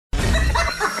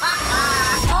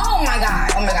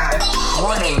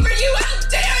looking for you. How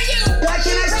dare you? Why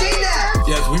can't I see that?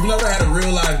 Yes, we've never had a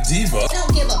real live diva.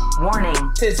 Don't give a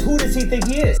warning. Says, who does he think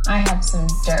he is? I have some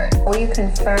dirt. Will you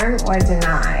confirm or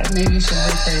deny? Maybe you should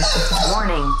rephrase the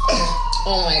Warning.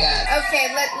 Oh my God.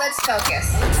 Okay, let's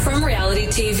focus. From reality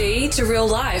TV to real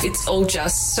life, it's all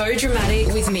just so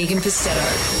dramatic with Megan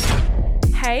Pistetto.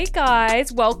 Hey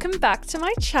guys, welcome back to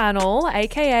my channel,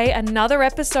 aka another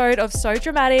episode of So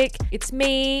Dramatic. It's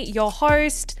me, your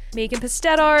host, Megan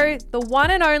Pistetto, the one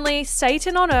and only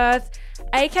Satan on Earth,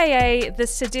 aka the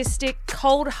sadistic,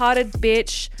 cold-hearted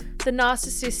bitch, the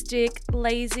narcissistic,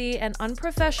 lazy, and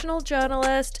unprofessional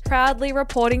journalist, proudly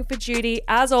reporting for duty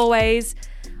as always.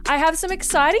 I have some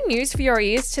exciting news for your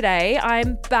ears today.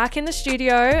 I'm back in the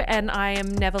studio and I am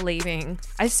never leaving.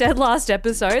 I said last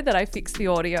episode that I fixed the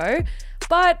audio,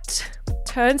 but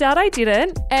turns out I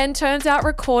didn't. And turns out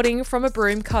recording from a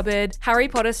broom cupboard, Harry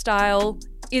Potter style,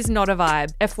 is not a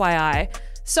vibe, FYI.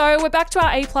 So we're back to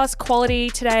our A+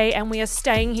 quality today and we are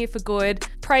staying here for good.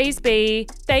 Praise be.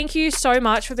 Thank you so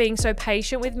much for being so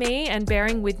patient with me and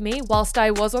bearing with me whilst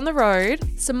I was on the road.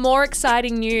 Some more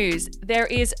exciting news. There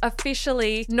is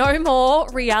officially no more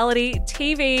reality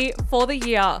TV for the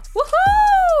year.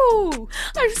 Woohoo!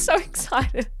 I'm so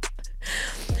excited.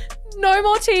 No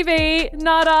more TV,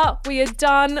 nada. We are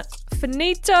done.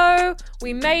 Finito.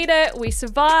 We made it. We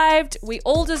survived. We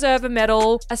all deserve a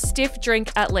medal, a stiff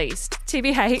drink at least.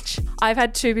 TBH, I've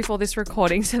had 2 before this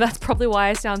recording, so that's probably why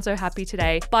I sound so happy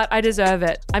today. But I deserve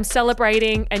it. I'm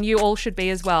celebrating, and you all should be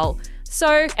as well.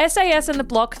 So SAS and The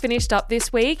Block finished up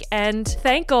this week, and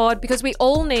thank God, because we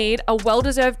all need a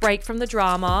well-deserved break from the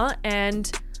drama,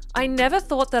 and I never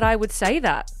thought that I would say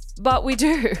that. But we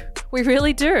do. We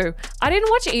really do. I didn't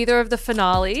watch either of the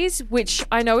finales, which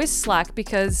I know is slack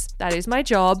because that is my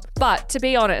job. But to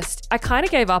be honest, I kind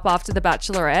of gave up after The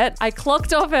Bachelorette. I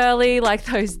clocked off early like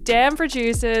those damn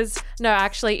producers. No,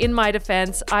 actually, in my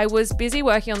defense, I was busy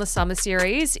working on the summer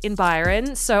series in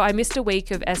Byron, so I missed a week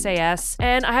of SAS,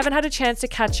 and I haven't had a chance to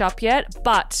catch up yet,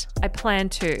 but I plan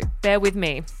to. Bear with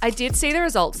me. I did see the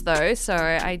results though, so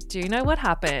I do know what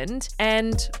happened.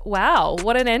 And wow,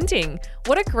 what an ending.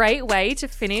 What a great way to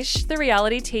finish the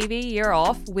reality TV year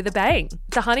off with a bang.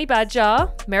 The Honey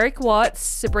Badger, Merrick Watts,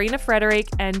 Sabrina Frederick,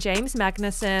 and James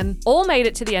Magnuson all made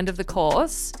it to the end of the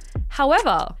course.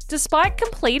 However, despite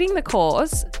completing the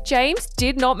course, James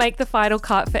did not make the final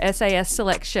cut for SAS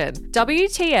selection.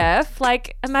 WTF?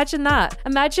 Like, imagine that.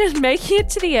 Imagine making it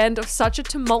to the end of such a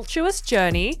tumultuous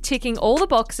journey, ticking all the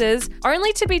boxes,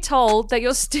 only to be told that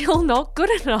you're still not good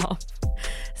enough.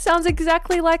 Sounds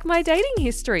exactly like my dating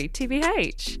history,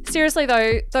 TBH. Seriously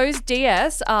though, those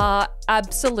DS are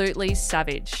absolutely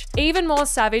savage. Even more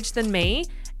savage than me,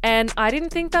 and I didn't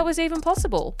think that was even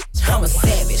possible. I'm a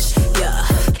savage, yeah.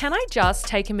 Can I just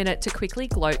take a minute to quickly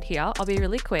gloat here? I'll be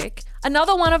really quick.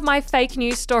 Another one of my fake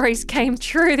news stories came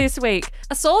true this week.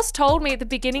 A source told me at the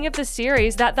beginning of the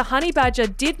series that the Honey Badger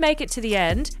did make it to the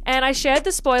end, and I shared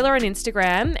the spoiler on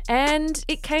Instagram, and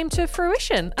it came to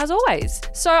fruition, as always.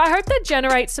 So I hope that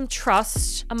generates some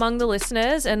trust among the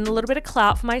listeners and a little bit of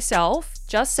clout for myself.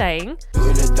 Just saying.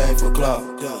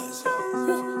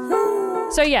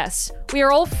 So yes, we are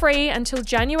all free until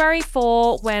January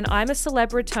 4 when I'm a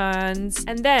Celeb returns.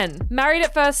 And then Married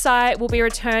at First Sight will be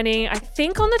returning, I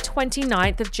think on the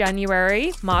 29th of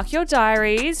January. Mark your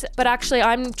diaries. But actually,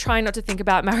 I'm trying not to think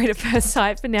about Married at First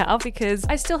Sight for now because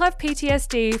I still have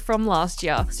PTSD from last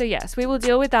year. So yes, we will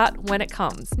deal with that when it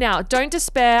comes. Now, don't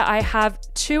despair. I have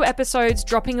 2 episodes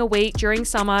dropping a week during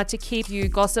summer to keep you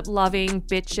gossip-loving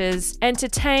bitches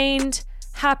entertained,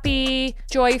 happy,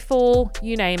 joyful,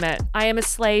 you name it. I am a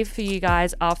slave for you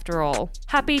guys after all.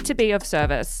 Happy to be of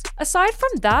service. Aside from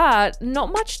that,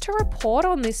 not much to report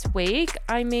on this week.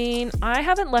 I mean, I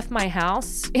haven't left my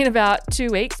house in about 2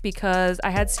 weeks because I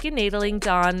had skin needling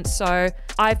done, so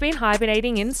I've been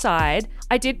hibernating inside.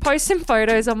 I did post some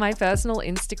photos on my personal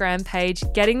Instagram page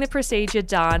getting the procedure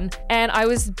done, and I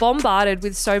was bombarded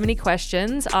with so many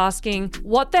questions asking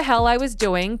what the hell I was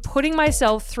doing, putting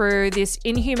myself through this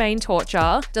inhumane torture.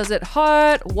 Does it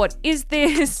hurt? What is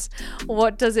this?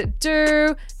 What does it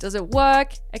do? Does it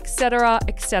work? Etc,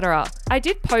 etc. I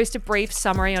did post a brief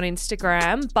summary on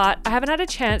Instagram, but I haven't had a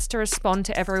chance to respond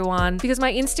to everyone because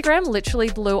my Instagram literally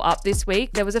blew up this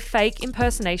week. There was a fake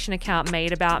impersonation account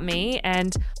made about me,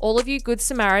 and all of you good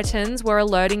Samaritans were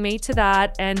alerting me to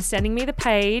that and sending me the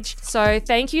page. So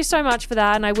thank you so much for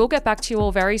that, and I will get back to you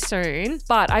all very soon.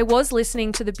 But I was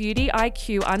listening to the Beauty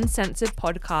IQ Uncensored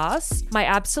podcast, my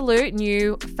absolute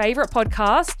new favorite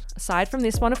podcast, aside from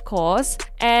this one, of course.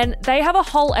 And they have a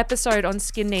whole episode on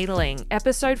skin needling,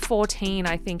 episode 14,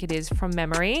 I think it is, from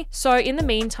memory. So in the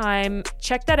meantime,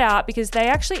 check that out because they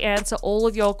actually answer all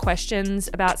of your questions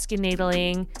about skin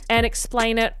needling and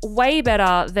explain it way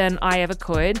better than I ever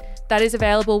could. That is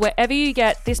available wherever you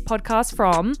get this podcast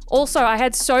from. Also, I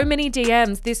had so many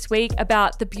DMs this week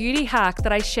about the beauty hack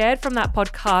that I shared from that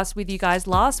podcast with you guys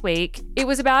last week. It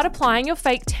was about applying your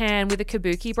fake tan with a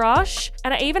kabuki brush.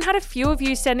 And I even had a few of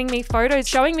you sending me photos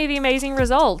showing me the amazing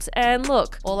results. And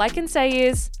look, all I can say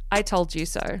is, I told you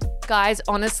so. Guys,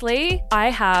 honestly, I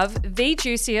have the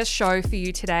juiciest show for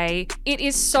you today. It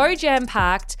is so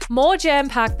jam-packed, more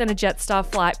jam-packed than a Jetstar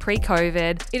flight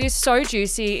pre-COVID. It is so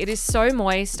juicy. It is so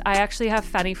moist. I actually have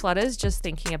fanny flutters just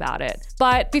thinking about it.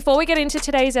 But before we get into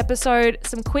today's episode,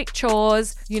 some quick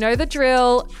chores. You know the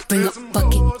drill. Bring a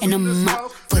bucket and a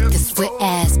mop for this wet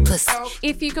ass pussy.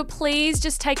 If you could please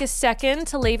just take a second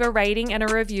to leave a rating and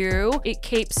a review. It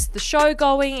keeps the show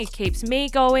going. It keeps me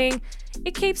going.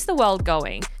 It keeps the world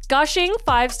going. Gushing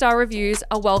 5-star reviews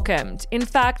are welcomed. In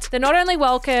fact, they're not only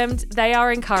welcomed, they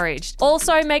are encouraged.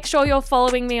 Also, make sure you're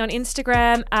following me on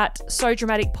Instagram at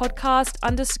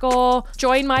SoDramaticPodcast_.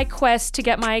 Join my quest to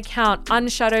get my account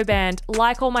unshadow banned.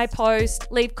 Like all my posts,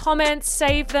 leave comments,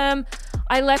 save them.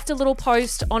 I left a little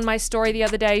post on my story the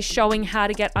other day showing how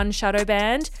to get unshadow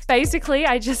banned. Basically,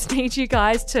 I just need you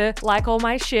guys to like all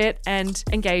my shit and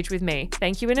engage with me.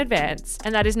 Thank you in advance.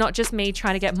 And that is not just me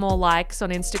trying to get more likes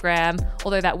on Instagram,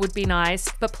 although that would be nice.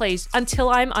 But please, until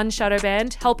I'm unshadow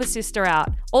banned, help a sister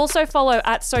out. Also follow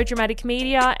at So Dramatic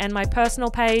Media and my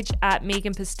personal page at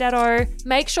Megan Pistetto.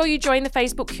 Make sure you join the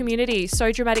Facebook community,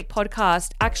 So Dramatic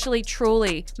Podcast. Actually,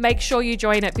 truly, make sure you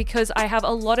join it because I have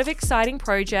a lot of exciting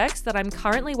projects that I'm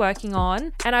currently working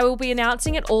on and I will be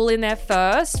announcing it all in there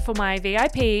first for my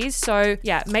VIPs. So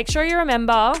yeah, make sure you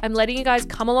remember I'm letting you guys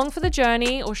come along for the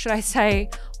journey, or should I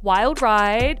say wild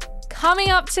ride,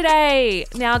 coming up today.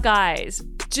 Now guys,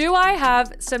 do I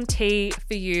have some tea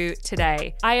for you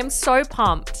today? I am so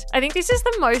pumped. I think this is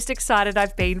the most excited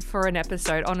I've been for an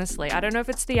episode, honestly. I don't know if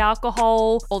it's the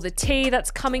alcohol or the tea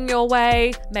that's coming your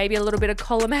way, maybe a little bit of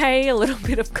column A, a little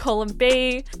bit of column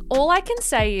B. All I can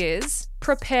say is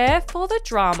prepare for the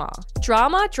drama.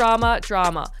 Drama, drama,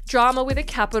 drama. Drama with a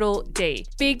capital D.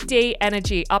 Big D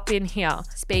energy up in here.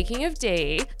 Speaking of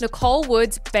D, Nichole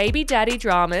Wood's baby daddy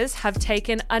dramas have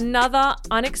taken another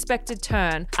unexpected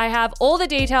turn. I have all the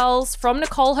details from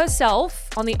Nichole herself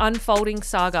on the unfolding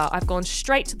saga. I've gone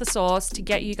straight to the source to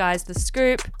get you guys the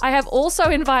scoop. I have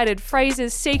also invited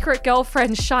Fraser's secret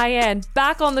girlfriend Cheyenne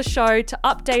back on the show to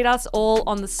update us all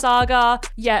on the saga.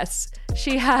 Yes,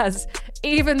 she has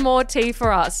even more tea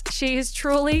for us. She is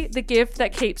truly the gift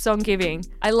that keeps on giving.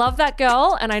 I love that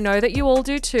girl and I know that you all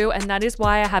do too, and that is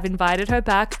why I have invited her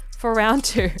back for round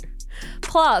 2.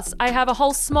 Plus, I have a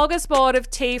whole smorgasbord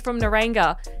of tea from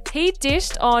Niranga. He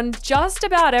dished on just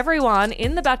about everyone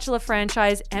in the Bachelor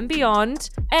franchise and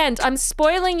beyond. And I'm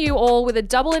spoiling you all with a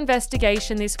double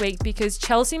investigation this week because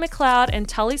Chelsie McLeod and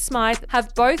Tully Smythe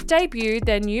have both debuted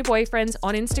their new boyfriends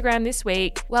on Instagram this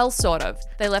week. Well, sort of.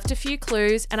 They left a few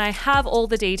clues and I have all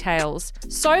the details.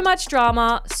 So much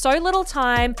drama, so little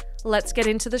time. Let's get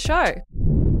into the show.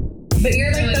 But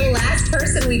you're like the last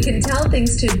person we can tell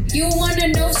things to. You want to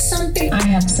know something? I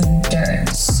have some dirt.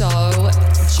 So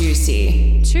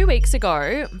juicy. 2 weeks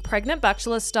ago, pregnant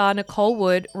Bachelor star Nichole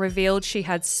Wood revealed she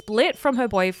had split from her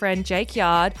boyfriend Jake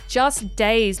Yard just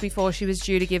days before she was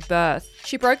due to give birth.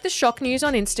 She broke the shock news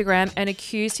on Instagram and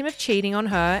accused him of cheating on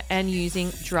her and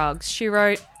using drugs. She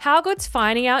wrote, "How good's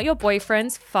finding out your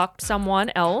boyfriend's fucked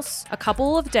someone else a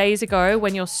couple of days ago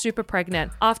when you're super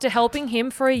pregnant after helping him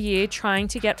for a year trying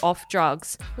to get off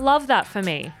drugs. Love that for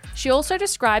me." She also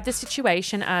described the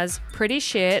situation as pretty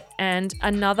shit and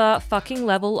another fucking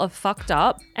level of fucked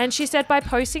up. And she said by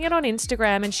posting it on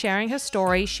Instagram and sharing her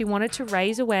story, she wanted to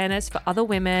raise awareness for other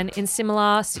women in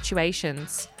similar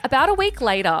situations. About a week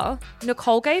later,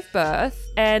 Nichole gave birth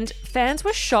and fans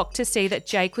were shocked to see that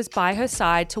Jake was by her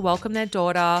side to welcome their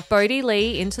daughter, Bodhi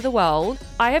Lee, into the world.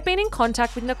 I have been in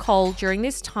contact with Nichole during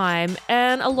this time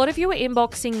and a lot of you were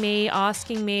inboxing me,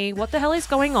 asking me what the hell is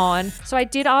going on. So I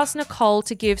did ask Nichole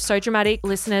to give So Dramatic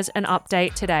listeners an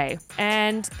update today.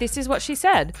 And this is what she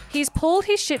said. "He's pulled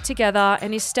his shit together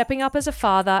and is stepping up as a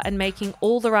father and making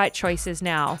all the right choices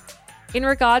now. In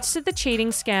regards to the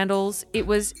cheating scandals, it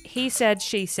was he said,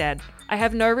 she said. I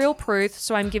have no real proof,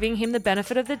 so I'm giving him the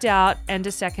benefit of the doubt and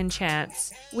a second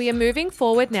chance. We are moving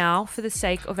forward now for the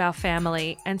sake of our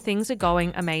family, and things are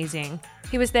going amazing.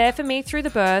 He was there for me through the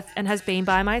birth and has been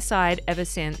by my side ever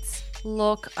since.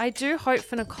 Look, I do hope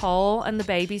for Nichole and the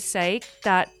baby's sake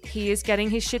that he is getting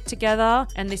his shit together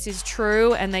and this is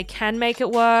true and they can make it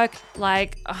work.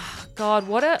 Like, oh God,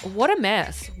 what a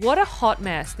mess. What a hot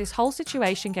mess. This whole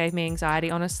situation gave me anxiety,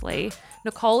 honestly.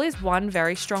 Nichole is one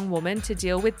very strong woman to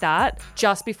deal with that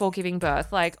just before giving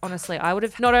birth. Like, honestly, I would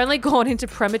have not only gone into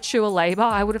premature labor,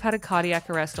 I would have had a cardiac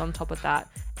arrest on top of that.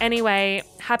 Anyway,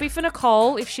 happy for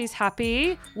Nichole if she's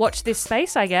happy. Watch this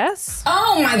space, I guess.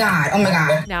 Oh my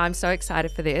God. Now I'm so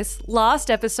excited for this. Last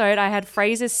episode, I had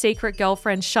Fraser's secret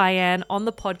girlfriend, Cheyenne, on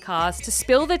the podcast to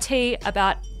spill the tea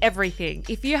about everything.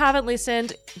 If you haven't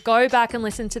listened, go back and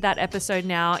listen to that episode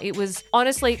now. It was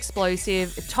honestly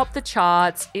explosive. It topped the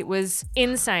charts. It was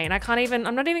insane. I'm not even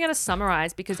going to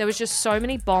summarize because there was just so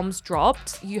many bombs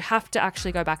dropped. You have to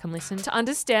actually go back and listen to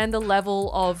understand the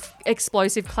level of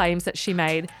explosive claims that she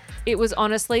made. It was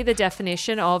honestly the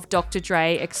definition of Dr.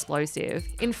 Dre explosive.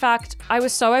 In fact, I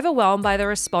was so overwhelmed by the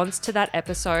response to that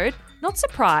episode. Not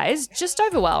surprised, just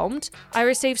overwhelmed. I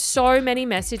received so many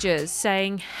messages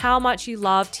saying how much you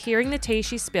loved hearing the tea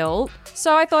she spilled.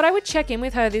 So I thought I would check in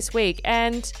with her this week,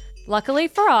 and luckily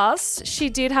for us, she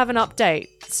did have an update.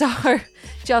 So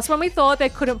just when we thought there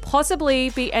couldn't possibly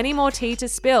be any more tea to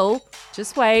spill,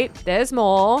 just wait, there's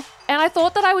more. And I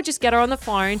thought that I would just get her on the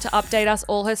phone to update us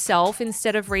all herself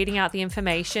instead of reading out the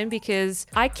information, because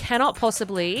I cannot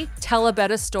possibly tell a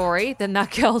better story than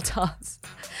that girl does.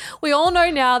 We all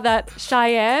know now that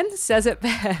Cheyenne says it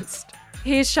best.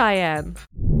 Here's Cheyenne.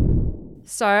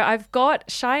 So I've got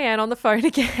Cheyenne on the phone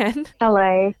again.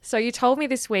 Hello. So you told me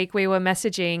this week we were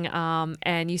messaging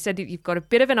and you said that you've got a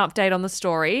bit of an update on the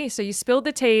story. So you spilled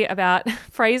the tea about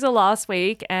Fraser last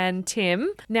week and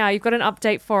Tim. Now you've got an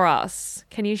update for us.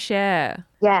 Can you share?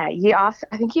 Yeah,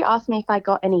 I think you asked me if I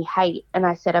got any hate, and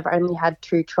I said I've only had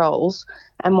 2 trolls,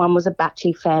 and one was a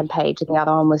Batchy fan page and the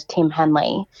other one was Tim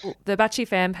Henley. The Batchy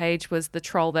fan page was the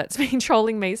troll that's been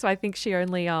trolling me, so I think she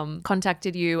only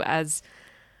contacted you as...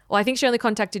 Well, I think she only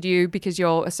contacted you because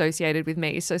you're associated with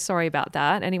me, so sorry about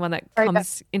that. Anyone that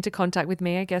comes into contact with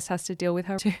me, I guess, has to deal with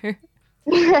her too.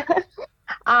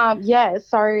 Yeah,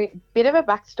 so bit of a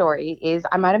backstory is,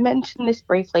 I might have mentioned this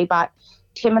briefly, but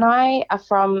Tim and I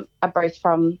are both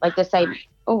from like the same,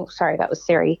 oh, sorry, that was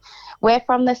Siri. We're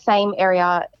from the same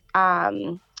area.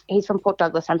 He's from Port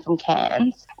Douglas, I'm from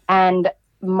Cairns. And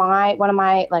one of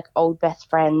my like old best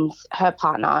friends, her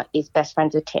partner is best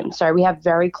friends with Tim. So we have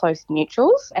very close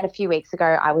mutuals. And a few weeks ago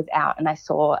I was out and I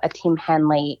saw a Tim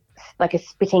Henley, like a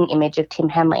spitting image of Tim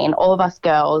Henley. And all of us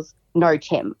girls know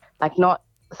Tim, like not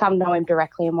some know him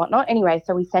directly and whatnot. Anyway,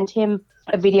 so we sent him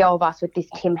a video of us with this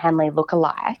Tim Henley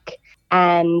lookalike.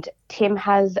 And Tim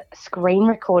has screen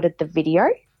recorded the video.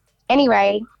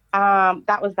 Anyway,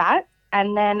 that was that.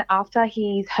 And then after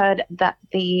he's heard that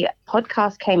the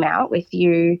podcast came out with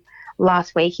you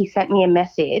last week, he sent me a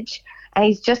message and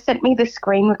he's just sent me the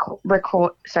screen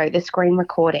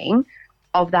recording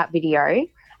of that video,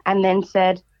 and then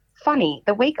said, funny,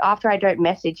 the week after I don't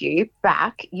message you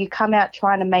back, you come out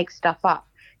trying to make stuff up.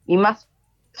 You must,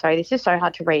 sorry, this is so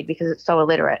hard to read because it's so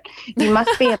illiterate. You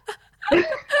must be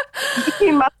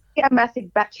you must be a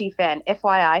massive Batchy fan.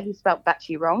 FYI, he spelled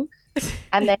Batchy wrong.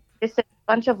 And then just a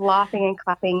bunch of laughing and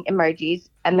clapping emojis,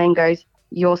 and then goes,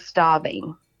 you're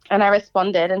starving. And I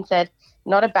responded and said,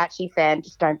 not a Batchy fan,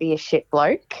 just don't be a shit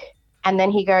bloke. And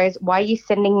then he goes, why are you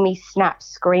sending me snaps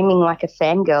screaming like a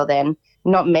fangirl then,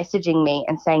 not messaging me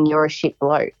and saying you're a shit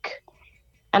bloke?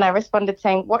 And I responded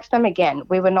saying, watch them again.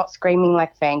 We were not screaming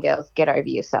like fangirls. Get over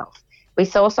yourself. We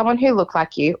saw someone who looked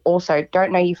like you, also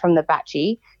don't know you from the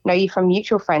Batchy, know you from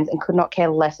mutual friends and could not care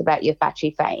less about your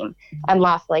Batchy fame. And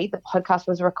lastly, the podcast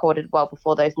was recorded well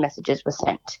before those messages were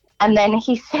sent. And then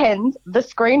he sends the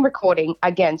screen recording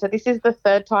again. So this is the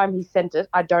 3rd time he sent it.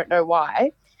 I don't know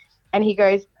why. And he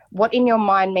goes, what in your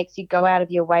mind makes you go out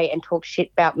of your way and talk shit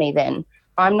about me then?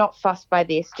 I'm not fussed by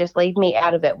this. Just leave me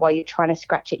out of it while you're trying to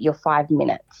scratch at your 5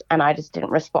 minutes. And I just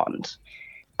didn't respond.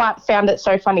 But found it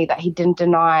so funny that he didn't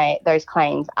deny those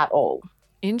claims at all.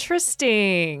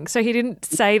 Interesting. So he didn't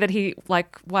say that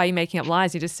why are you making up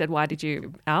lies? He just said, why did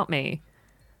you out me?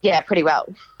 Yeah, pretty well.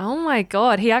 Oh my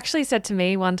God. He actually said to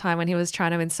me one time when he was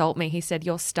trying to insult me, he said,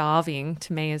 you're starving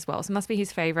to me as well. So it must be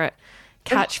his favourite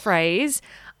catchphrase.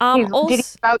 Did he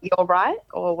spell you're right,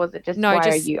 or was it just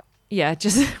Y-O-U? Yeah,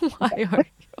 just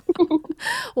Y-O-U.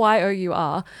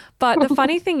 Y-O-U-R. But the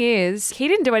funny thing is, he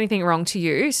didn't do anything wrong to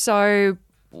you, so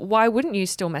why wouldn't you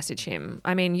still message him?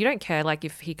 I mean, you don't care like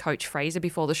if he coached Fraser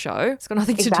before the show. It's got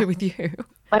nothing to do with you.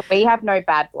 Like, we have no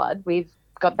bad blood. We've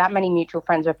got that many mutual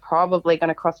friends. We're probably going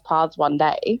to cross paths one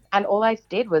day. And all I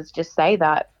did was just say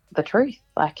that the truth.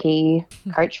 Like, he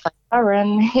coached Fraser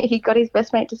And he got his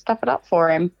best mate to stuff it up for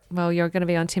him. Well, you're going to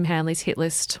be on Tim Hanley's hit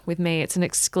list with me. It's an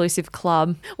exclusive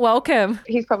club. Welcome.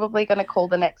 He's probably going to call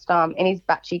the next, in his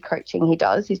batchy coaching he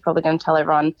does, he's probably going to tell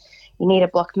everyone, you need to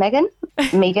block Megan,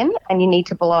 and you need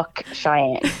to block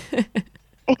Cheyenne.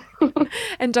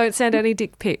 And don't send any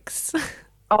dick pics.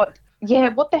 Oh, yeah,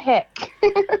 what the heck?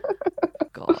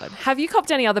 God. Have you copped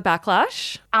any other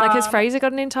backlash? Like, has Fraser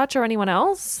gotten in touch or anyone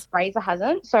else? Fraser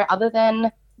hasn't. So other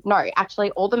than... No,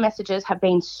 actually, all the messages have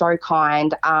been so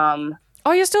kind.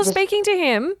 Oh, you're still speaking to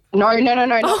him? No,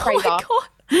 not oh Fraser. My God.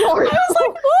 No. I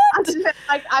was like,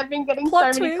 what? I've been getting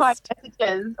Plot so many twist. kind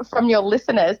messages from your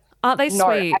listeners. Aren't they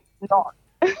sweet? No,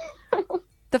 I'm not.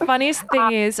 The funniest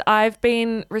thing is I've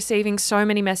been receiving so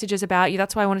many messages about you.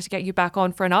 That's why I wanted to get you back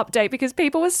on for an update, because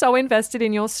people were so invested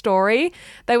in your story.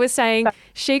 They were saying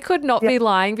she could not be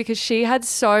lying because she had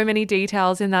so many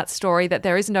details in that story that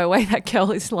there is no way that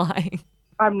girl is lying.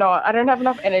 I'm not. I don't have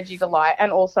enough energy to lie.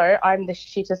 And also, I'm the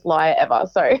shittest liar ever,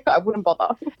 so I wouldn't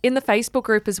bother. In the Facebook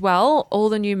group as well, all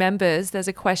the new members, there's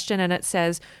a question and it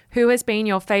says, who has been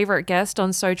your favourite guest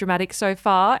on So Dramatic so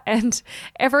far? And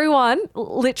everyone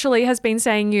literally has been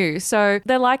saying you. So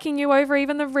they're liking you over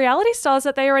even the reality stars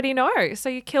that they already know. So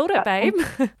you killed it, babe.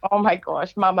 Oh my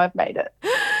gosh, Mum, I've made it.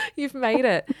 You've made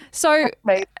it. So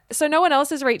no one else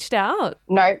has reached out?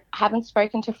 No, haven't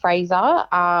spoken to Fraser.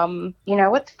 You know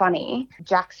what's funny?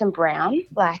 Jackson Brown,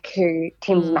 who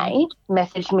Tim's mate,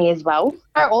 messaged me as well.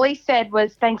 So all he said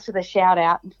was, thanks for the shout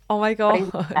out. Oh my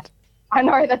God. I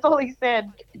know, that's all he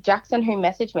said. Jackson, who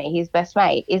messaged me, his best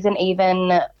mate, isn't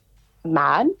even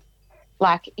mad.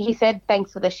 He said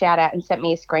thanks for the shout out and sent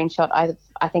me a screenshot.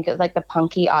 I think it was the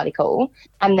Punky article.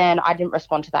 And then I didn't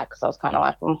respond to that because I was kind of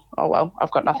like, oh, well,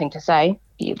 I've got nothing to say.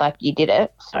 You did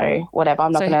it. So whatever,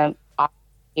 I'm not going to ask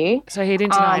you. So he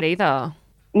didn't deny it either?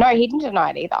 No, he didn't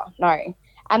deny it either. No.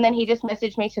 And then he just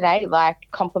messaged me today,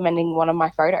 complimenting one of my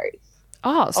photos.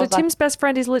 Oh, so Tim's best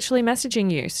friend is literally messaging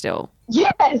you still?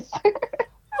 Yes.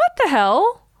 What the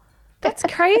hell? That's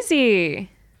crazy.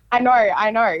 I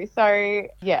know. So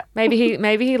yeah, maybe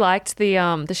he liked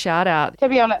the shout out. To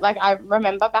be honest, I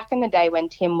remember back in the day when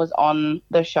Tim was on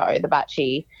the show, The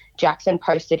Batchy, Jackson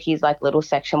posted his little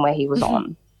section where he was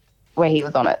on,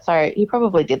 it. So he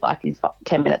probably did his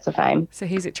 10 minutes of fame. So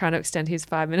he's trying to extend his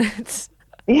 5 minutes.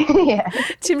 Yeah.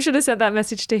 Tim should have sent that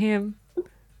message to him.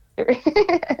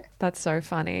 That's so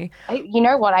funny. You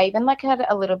know what? I even had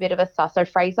a little bit of a sus. So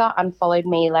Fraser unfollowed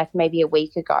me maybe a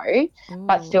week ago,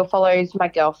 but still follows my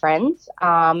girlfriends.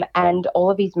 And all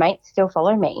of his mates still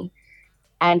follow me.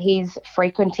 And he's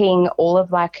frequenting all of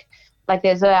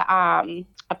there's a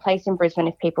place in Brisbane,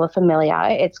 if people are familiar.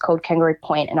 It's called Kangaroo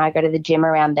Point, and I go to the gym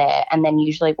around there and then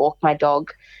usually walk my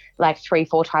dog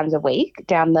 3-4 times a week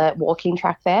down the walking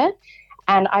track there.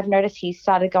 And I've noticed he's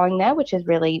started going there, which has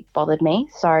really bothered me.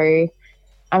 So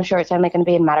I'm sure it's only going to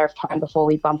be a matter of time before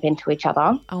we bump into each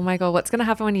other. Oh, my God. What's going to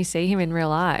happen when you see him in real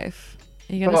life?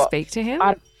 Are you going to speak to him?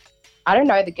 I don't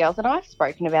know. The girls and I have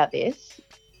spoken about this.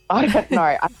 I don't know.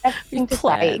 I have nothing to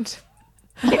say.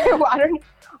 Yeah, well,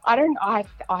 I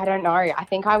don't know. I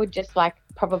think I would just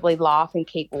probably laugh and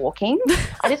keep walking.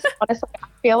 Honestly, I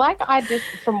feel like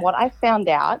from what I found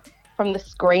out, from the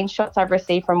screenshots I've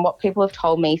received, from what people have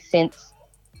told me since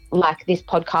this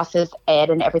podcast has aired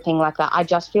and everything like that, I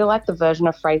just feel like the version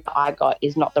of Fraser I got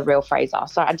is not the real Fraser.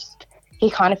 So he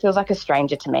kind of feels like a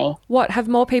stranger to me. What, have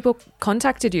more people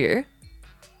contacted you?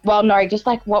 Well, no, just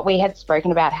what we had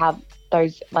spoken about, how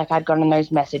those, I'd gotten those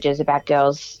messages about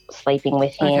girls sleeping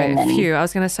with him. Okay, phew. I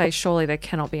was going to say, surely there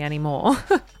cannot be any more.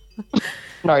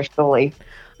 No, surely.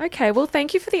 Okay, well,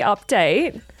 thank you for the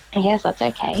update. Yes, that's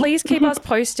okay. Please keep us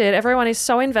posted. Everyone is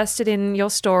so invested in your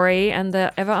story and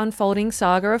the ever-unfolding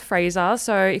saga of Fraser.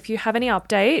 So if you have any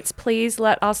updates, please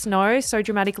let us know. So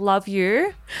Dramatic, love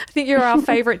you. I think you're our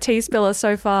favourite tea spiller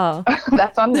so far.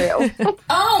 That's unreal.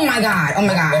 Oh, my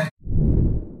God.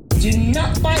 Do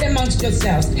not fight amongst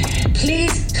yourselves.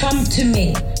 Please come to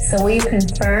me. So will you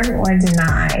confirm or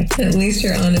deny? At least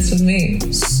you're honest with me.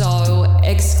 So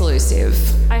exclusive.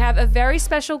 I have a very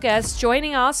special guest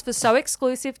joining us for So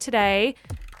Exclusive today.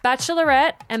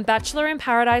 Bachelorette and Bachelor in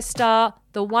Paradise star,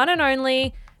 the one and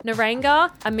only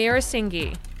Niranga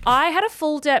Singhi. I had a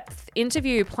full-depth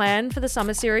interview planned for the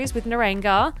summer series with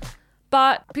Niranga,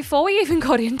 but before we even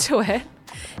got into it,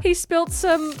 he spilled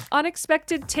some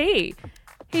unexpected tea.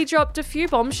 He dropped a few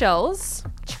bombshells.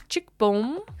 Chick, chick,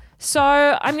 boom.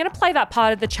 So I'm going to play that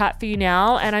part of the chat for you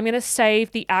now, and I'm going to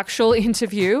save the actual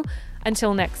interview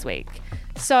until next week.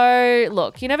 So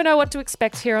look, you never know what to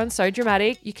expect here on So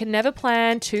Dramatic. You can never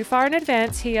plan too far in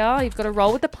advance here. You've got to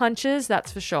roll with the punches,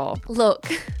 that's for sure. Look,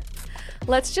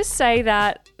 Let's just say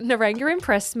that Niranga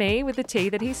impressed me with the tea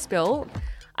that he spilt.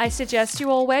 I suggest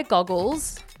you all wear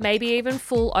goggles, maybe even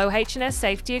full OH&S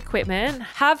safety equipment.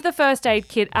 Have the first aid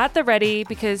kit at the ready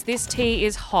because this tea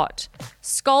is hot.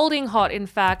 Scalding hot, in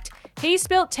fact. He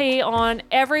spilt tea on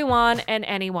everyone and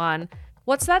anyone.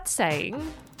 What's that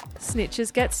saying?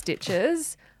 Snitches get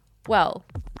stitches? Well,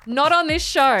 not on this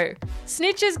show.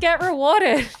 Snitches get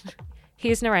rewarded.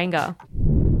 Here's Niranga.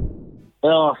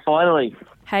 Oh, finally.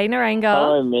 Hey, Niranga.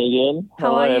 Hello, Megan.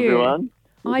 How are you? Everyone.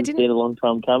 Oh, It's been a long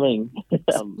time coming.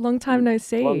 Long time no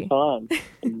see. Long time.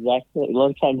 Exactly.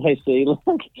 Long time no see.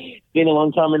 It's been a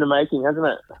long time in the making, hasn't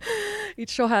it? It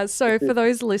sure has. So for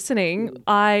those listening,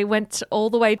 I went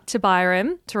all the way to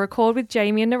Byron to record with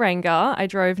Jamie and Niranga. I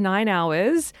drove 9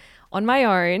 hours on my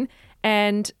own,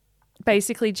 and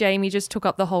basically Jamie just took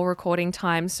up the whole recording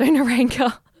time. So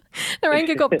Niranga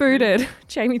got booted.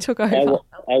 Jamie took over.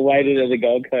 I waited at the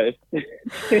Gold Coast.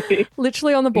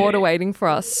 Literally on the border waiting for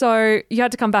us. So you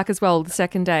had to come back as well the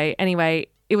second day. Anyway,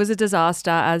 it was a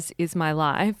disaster, as is my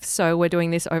life. So we're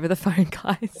doing this over the phone,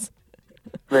 guys.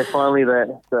 They're finally there,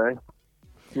 so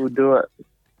we'll do it.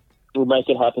 We'll make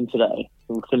it happen today.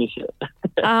 We'll finish it.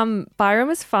 Byron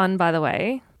was fun, by the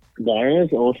way. Byron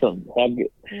was awesome.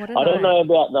 I don't know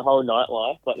about the whole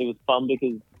nightlife, but it was fun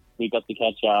because we got to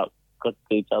catch up, got to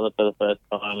see each other for the first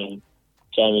time, and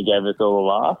Jamie gave us all a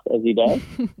laugh, as he does.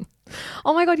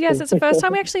 Oh my God, yes. It's the first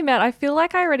time we actually met. I feel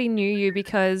like I already knew you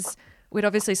because we'd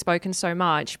obviously spoken so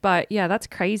much, but yeah, that's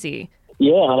crazy.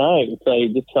 Yeah, I know. So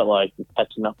it just felt like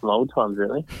catching up from old times,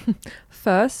 really.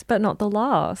 First, but not the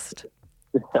last.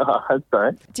 I hope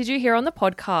so. Did you hear on the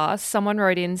podcast, someone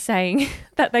wrote in saying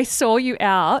that they saw you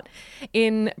out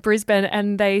in Brisbane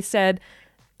and they said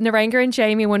Niranga and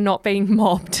Jamie were not being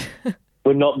mobbed.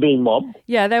 We're not being mobbed?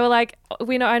 Yeah, they were like,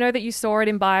 I know that you saw it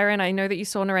in Byron. I know that you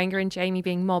saw Niranga and Jamie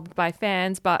being mobbed by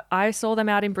fans, but I saw them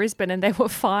out in Brisbane and they were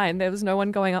fine. There was no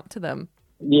one going up to them.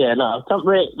 Yeah, no,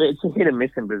 it's a hit and miss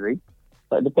in Brizzy.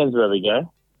 So it depends where we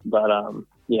go. But,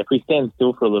 yeah, if we stand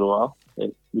still for a little while,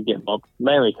 we get mobbed,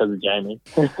 mainly because of Jamie.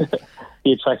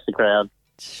 He attracts the crowd.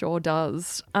 Sure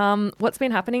does. What's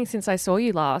been happening since I saw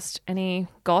you last? Any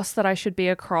goss that I should be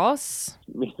across?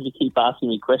 If you keep asking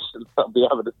me questions, I'll be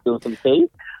able to spill some tea.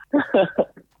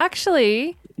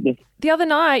 Actually, the other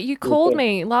night you called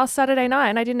me last Saturday night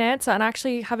and I didn't answer, and I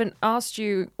actually haven't asked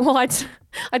you. Well, I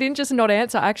didn't just not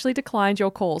answer. I actually declined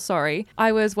your call. Sorry.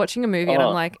 I was watching a movie and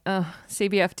I'm like,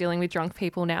 CBF dealing with drunk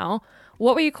people now.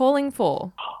 What were you calling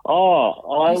for?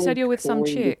 Oh, you said you were with some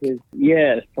chick.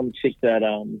 Some chick that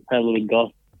had a little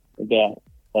gossip about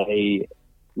a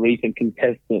recent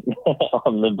contestant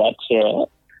on The Bachelor.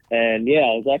 And yeah,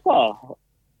 I was like,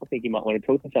 I think you might want to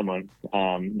talk to someone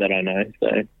that I know.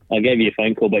 So I gave you a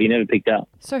phone call, but you never picked up.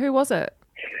 So who was it?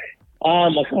 I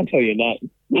can't tell you your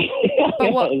name.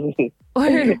 But what?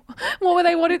 What were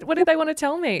they? What did they want to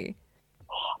tell me?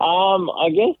 I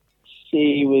guess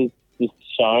she was just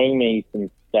showing me some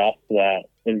stuff that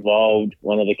involved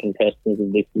one of the contestants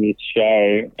of this year's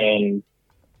show and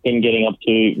him getting up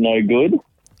to no good.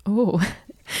 Oh,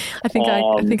 I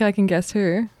think I can guess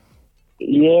who.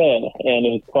 Yeah, and it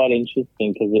was quite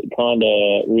interesting because it kind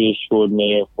of reassured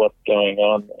me of what's going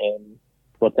on and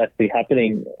what's actually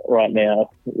happening right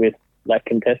now with that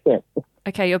contestant.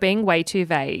 Okay, you're being way too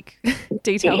vague.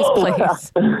 Details,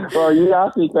 please. Well, you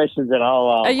ask me questions and I'll...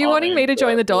 Are you wanting me to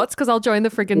join the dots? Because I'll join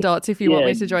the friggin' dots if you want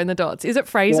me to join the dots. Is it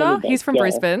Fraser? He's from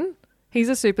Brisbane. He's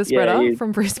a super spreader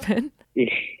from Brisbane. Yeah,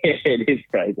 it is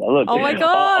Fraser. Look, oh, my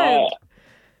God.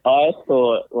 I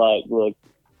thought, look,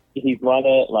 he's won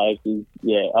it.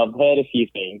 I've heard a few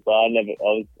things, but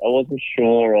I wasn't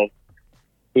sure of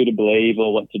who to believe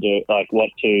or what to do, what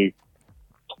to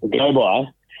go by.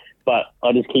 But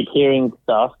I just keep hearing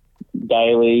stuff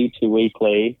daily to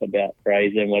weekly about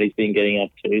Fraser and what he's been getting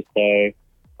up to. So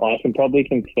I can probably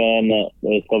confirm that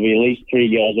there's probably at least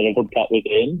 3 girls that have hooked up with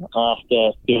him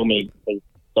after filming has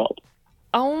stopped.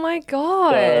 Oh, my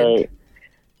God.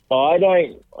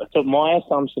 So my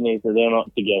assumption is that they're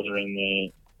not together and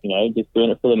they're, just doing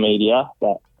it for the media.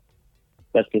 But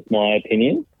that's just my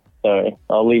opinion. So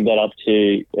I'll leave that up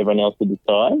to everyone else to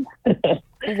decide.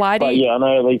 I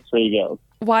know at least 3 girls.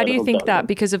 Why do you think that?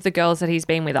 Because of the girls that he's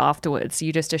been with afterwards,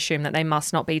 you just assume that they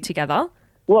must not be together?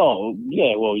 Well,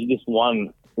 yeah, you just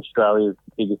won Australia's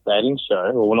biggest dating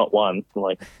show. Well, not one,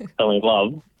 Fell in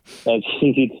Love. As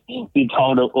you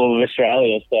told all of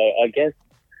Australia. So I guess,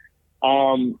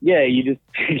 you're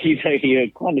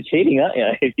kind of cheating, aren't you,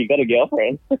 if you got a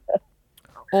girlfriend?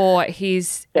 Or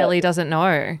Ellie doesn't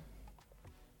know.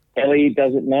 Ellie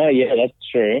doesn't know, yeah, that's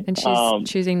true. And she's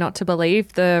choosing not to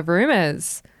believe the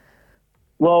rumours.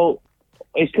 Well,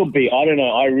 It could be. I don't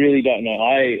know. I really don't know.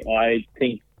 I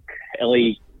think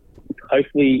Ellie,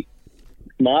 hopefully,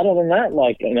 smarter than that.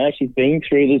 Like, you know, she's been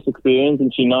through this experience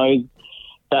and she knows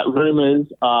that rumours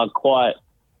are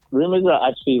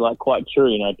actually like quite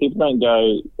true. You know, people don't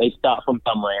go. They start from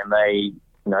somewhere and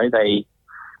they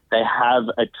have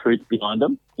a truth behind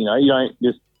them. You know, you don't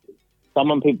just.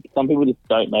 Some people just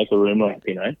don't make a rumour up.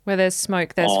 You know, where there's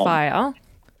smoke, there's fire.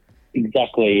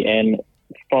 Exactly, and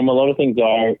from a lot of things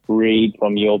I read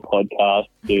from your podcast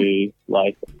to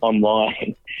like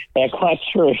online, they're quite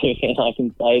true. And I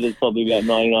can say there's probably about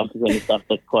 99% of stuff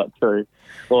that's quite true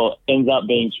or ends up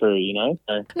being true, you know?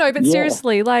 So, no, but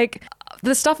seriously, like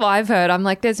the stuff I've heard, I'm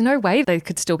like, there's no way they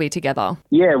could still be together.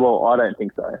 Yeah, well, I don't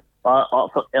think so.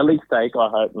 For Ellie's sake, I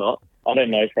hope not. I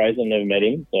don't know Fraser, never met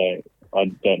him, so I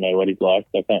don't know what he's like,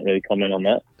 so I can't really comment on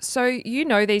that. So you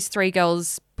know these three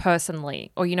girls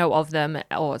personally, or you know of them,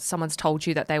 or someone's told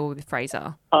you that they were with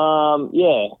Fraser?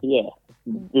 Yeah.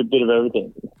 A bit of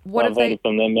everything. What I've heard it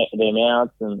from their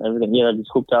mouths and everything. Yeah, they just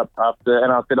hooked up after,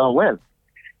 and I said, oh, when?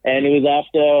 And it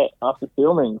was after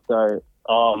filming, so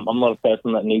I'm not a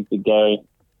person that needs to go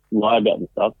lie about the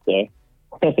stuff, so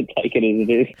take it as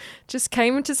it is. Just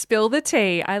came to spill the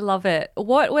tea. I love it.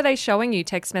 What were they showing you?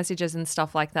 Text messages and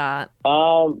stuff like that?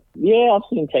 Yeah, I've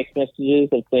seen text messages.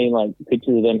 I've seen like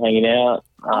pictures of them hanging out.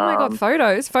 Oh my God,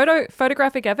 photos,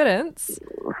 photographic evidence.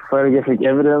 Photographic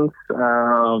evidence.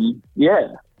 Yeah,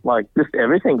 like just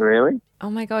everything really. Oh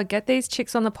my God, get these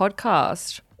chicks on the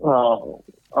podcast. Oh,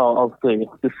 I'll see.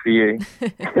 Just for you.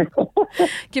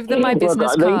 Give them my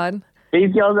business card.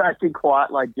 These girls are actually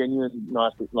quite like genuine,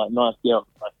 nice girls.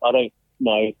 Like, I don't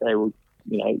know if they will,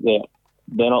 you know,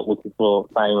 they're not looking for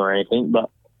fame or anything, but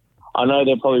I know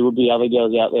there probably would be other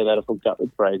girls out there that have hooked up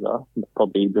with Fraser,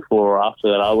 probably before or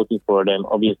after, that are looking for them.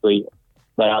 Obviously,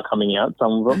 they are coming out,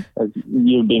 some of them, as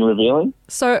you've been revealing.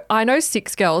 So I know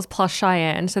 6 girls plus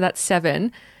Cheyenne, so that's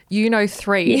 7. You know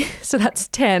 3, so that's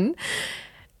 10.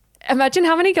 Imagine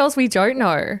how many girls we don't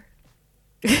know.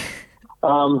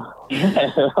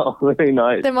 Who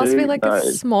knows? There must be like a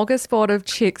smorgasbord of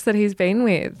chicks that he's been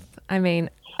with. I mean,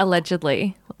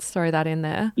 allegedly. Let's throw that in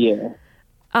there. Yeah.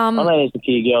 I know there's a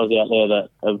few girls out there that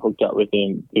have hooked up with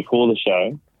him before the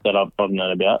show that I've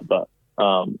known about, but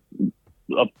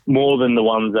more than the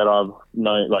ones that I've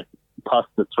known, like past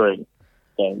the 3.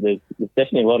 So there's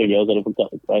definitely a lot of girls that have hooked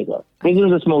up with Fraser. This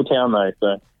is a small town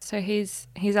though, so he's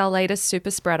our latest super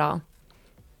spreader.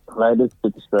 The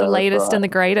latest right. and the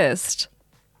greatest.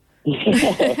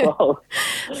 Yeah, well,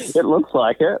 it looks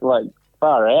like it. Like,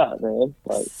 far out, man.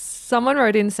 Like, someone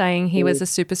wrote in saying he was a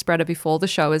super spreader before the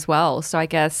show as well. So I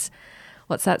guess,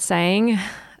 what's that saying?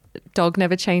 Dog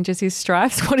never changes his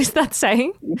stripes. What is that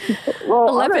saying? Well,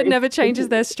 a leopard never changes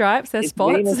their stripes, their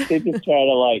spots. Being a super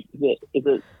spreader, like, is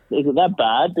it that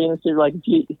bad? Being a super, like,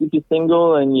 if you're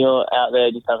single and you're out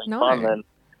there just having fun, then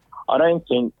I don't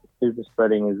think super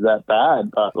spreading is that bad.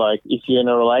 But like, if you're in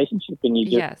a relationship and you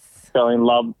just fell in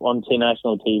love on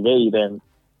national TV, then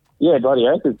yeah, bloody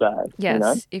oath is bad. Yes, you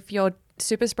know? If you're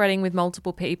super spreading with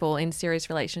multiple people in serious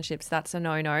relationships, that's a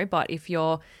no-no. But if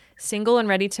you're single and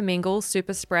ready to mingle,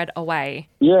 super spread away.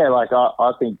 Yeah, like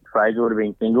I think Fraser would have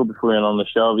been single before he went on the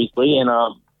show, obviously,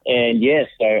 and yes,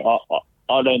 so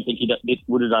I don't think he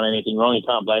would have done anything wrong. You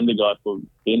can't blame the guy for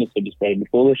being a super spreader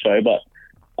before the show, but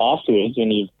afterwards,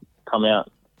 when you've come out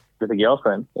with a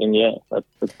girlfriend, and yeah,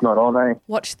 that's not on, eh?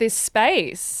 Watch this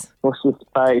space. Watch this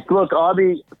space. Look, I'd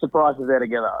be surprised if they're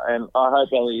together, and I hope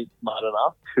Ellie is smart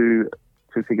enough to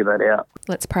figure that out.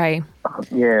 Let's pray.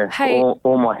 Yeah. Hey,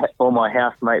 or my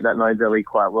housemate that knows Ellie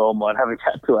quite well might have a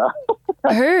chat to her.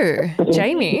 Who?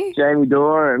 Jamie? Jamie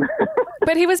Doran.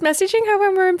 But he was messaging her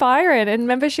when we were in Byron, and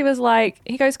remember she was like,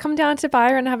 he goes, come down to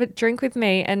Byron and have a drink with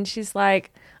me, and she's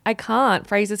like, I can't.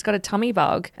 Fraser's got a tummy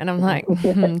bug. And I'm like,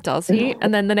 does he?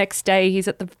 And then the next day he's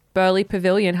at the Burleigh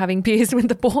Pavilion having beers with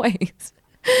the boys.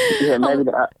 Yeah, maybe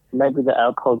the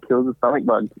alcohol kills the stomach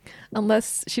bug.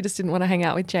 Unless she just didn't want to hang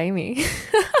out with Jamie.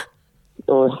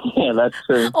 Yeah, that's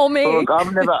true. Or me. Look,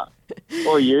 I've never,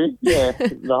 or you, yeah,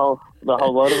 the whole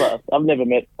lot of us. I've never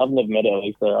met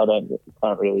Ellie, so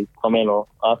can't really comment or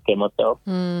ask her myself.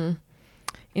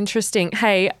 Interesting.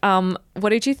 Hey, what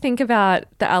did you think about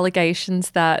the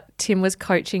allegations that Tim was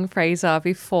coaching Fraser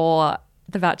before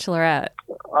The Bachelorette?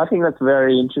 I think that's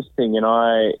very interesting, and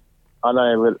I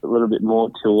know a little bit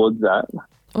more towards that.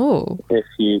 Oh, if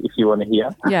you want to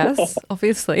hear. Yes,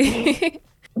 obviously.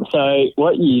 So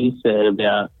what you said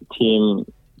about Tim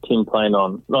playing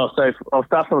on. So I'll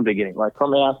start from the beginning. Like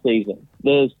from our season,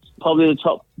 there's probably the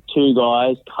top 2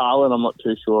 guys. Carlin, I'm not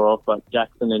too sure of, but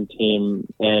Jackson and Tim,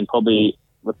 and probably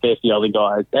a fair few other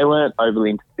guys. They weren't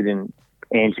overly interested in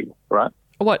Angie, right?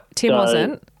 What, Tim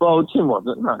wasn't? Well, Tim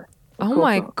wasn't, no. Oh,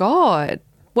 my God.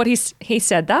 What, he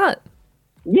said that?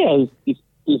 Yeah, he's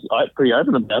pretty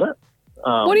open about it.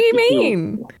 What do you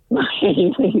mean?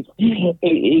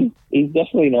 He's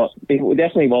definitely not. He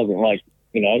definitely wasn't. Like,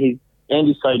 you know,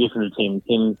 Angie's so different to Tim.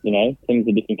 Tim's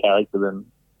a different character than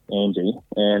Angie.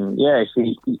 And, yeah,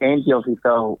 Angie obviously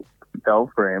fell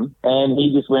for him. And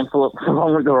he just went for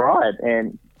along with the ride.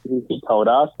 And he told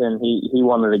us, and he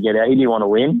wanted to get out. He didn't want to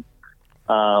win.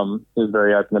 He was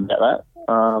very open about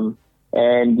that.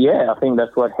 And, yeah, I think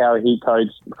that's how he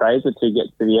coached Fraser to get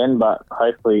to the end, but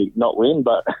hopefully not win.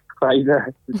 But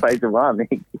Fraser won.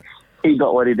 He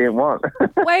got what he didn't want.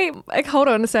 Wait, hold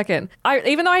on a second.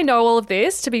 Even though I know all of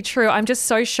this to be true, I'm just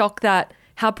so shocked that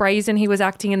how brazen he was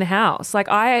acting in the house. Like,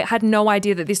 I had no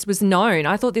idea that this was known.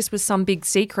 I thought this was some big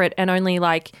secret and only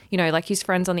his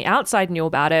friends on the outside knew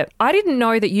about it. I didn't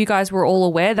know that you guys were all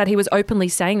aware that he was openly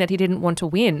saying that he didn't want to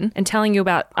win and telling you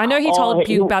about... I know he told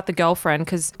you about the girlfriend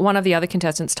because one of the other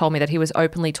contestants told me that he was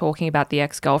openly talking about the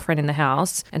ex-girlfriend in the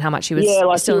house and how much he was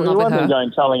still in love with her. He wasn't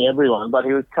going telling everyone, but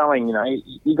he was telling,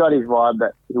 he got his vibe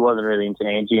that he wasn't really into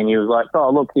Angie, and he was like,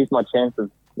 oh, look, here's my chance of,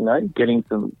 getting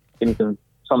some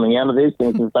something out of this,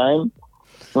 getting some fame.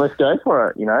 Let's go for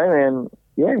it, and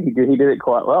yeah, he did it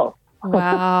quite well.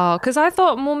 Wow, because I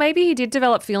thought, well, maybe he did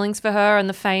develop feelings for her and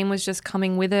the fame was just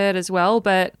coming with it as well,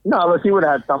 but... No, look, he would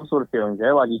have had some sort of feelings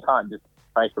there. Like, you can't just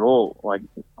face it all,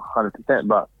 100%,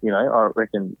 but, I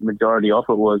reckon majority of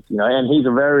it was, and he's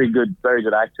a very good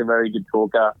actor, very good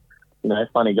talker,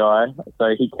 funny guy,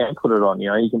 so he can put it on,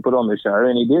 he can put on the show,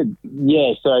 and he did.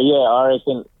 Yeah, so, yeah, I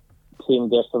reckon Tim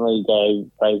definitely gave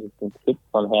Fraser some tips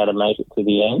on how to make it to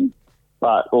the end,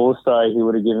 but also he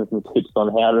would have given some tips on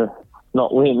how to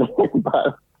not win.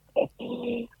 But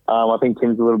I think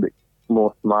Tim's a little bit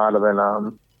more smarter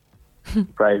than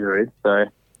Fraser is. So,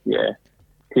 yeah,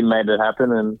 Tim made it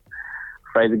happen and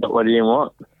Fraser got what he didn't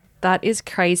want. That is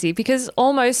crazy because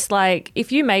almost like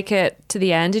if you make it to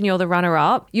the end and you're the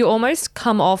runner-up, you almost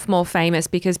come off more famous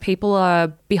because people are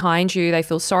behind you. They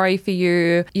feel sorry for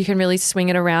you. You can really swing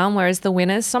it around, whereas the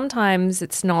winners, sometimes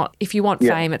it's not, if you want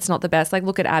fame, it's not the best. Like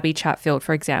look at Abby Chatfield,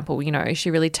 for example. She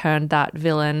really turned that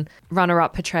villain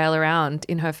runner-up portrayal around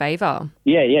in her favour.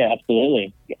 Yeah,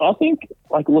 absolutely. I think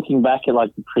looking back at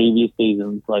the previous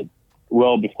seasons,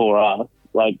 well before us,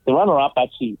 the runner-up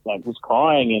actually was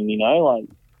crying and,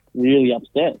 really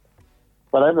upset.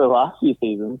 But over the last few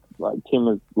seasons, Tim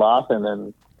was laughing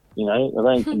and, I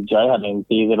don't think Joe had any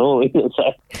tears at all either.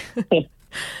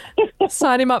 So.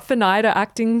 Sign him up for NIDA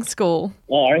acting school.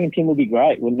 Oh, I reckon Tim would be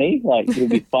great, wouldn't he? He'd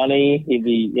be funny. He'd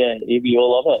be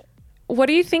all of it. What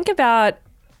do you think about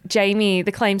Jamie,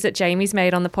 the claims that Jamie's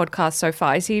made on the podcast so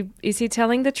far? Is he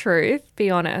telling the truth? Be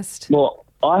honest. Well,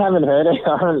 I haven't heard it.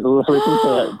 I haven't listened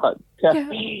to it. But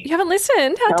you haven't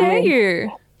listened? How dare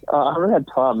you? I haven't had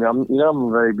time. I'm a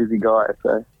very busy guy.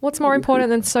 So what's more important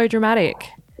than So Dramatic?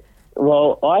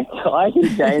 Well, I hear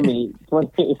Jamie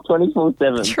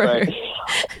 24/7. True. So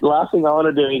the last thing I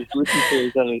want to do is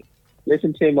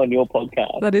listen to him on your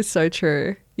podcast. That is so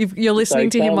true. You're listening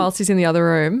to him whilst he's in the other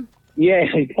room. Yeah,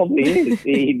 he probably is.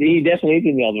 he definitely is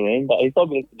in the other room, but he's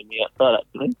probably listening to me outside,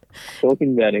 actually,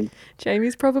 talking about him.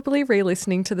 Jamie's probably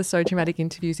re-listening to the So Dramatic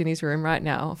interviews in his room right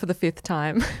now for the 5th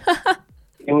time.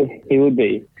 He would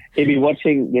be. He'd be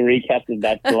watching the recap of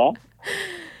Bachelor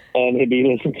and he'd be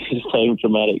listening to So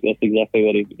Dramatic. That's exactly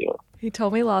what he'd be doing. He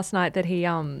told me last night that he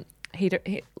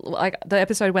the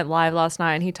episode went live last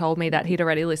night and he told me that he'd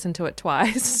already listened to it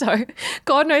twice. So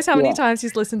God knows how many times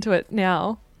he's listened to it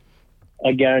now.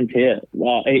 I guarantee it.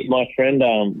 My friend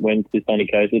went to Sunny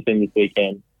Coast with him this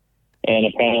weekend, and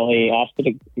apparently after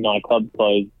the nightclub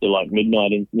closed to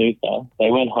midnight in Noosa,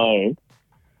 they went home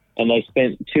and they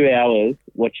spent 2 hours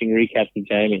watching recaps of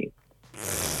Jamie.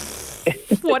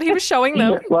 What, he was showing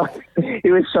them? He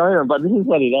was showing them, but this is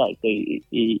what he does. He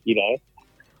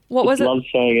what was it? Loves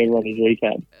showing everyone his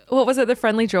recap. What was it, the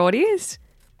Friendly Geordies?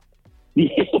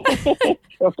 Yeah,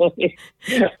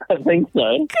 I think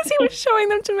so. Because he was showing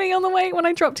them to me on the way when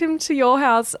I dropped him to your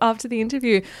house after the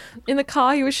interview. In the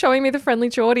car, he was showing me the Friendly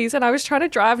Geordies and I was trying to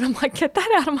drive and I'm like, get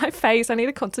that out of my face. I need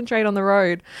to concentrate on the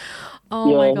road.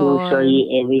 Oh, my God. He will show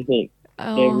you everything.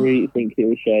 Oh. Everything he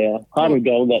will show you. Hard to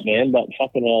go with that man, but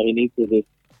fucking hell, he needs to just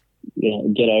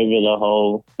get over the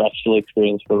whole Bachelor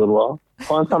experience for a little while.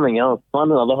 Find something else.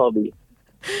 Find another hobby.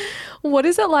 What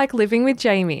is it like living with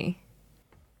Jamie?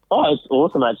 Oh, it's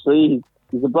awesome, actually.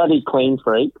 He's a bloody clean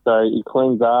freak, so he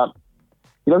cleans up.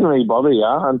 He doesn't really bother you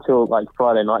until,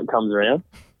 Friday night comes around.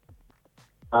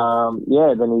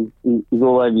 Then he's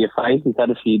all over your face. He's had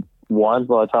a few wines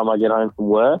by the time I get home from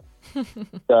work.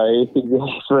 So he's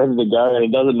ready to go, and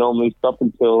it doesn't normally stop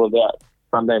until about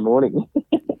Sunday morning.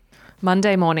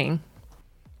 Monday morning.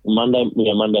 Monday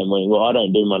morning. Well, I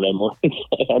don't do Monday morning.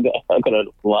 I've got a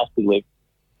life to live.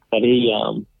 But he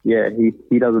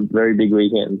does a very big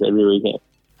weekends every weekend.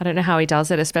 I don't know how he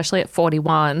does it, especially at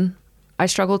 41. I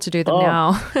struggle to do them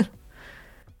now.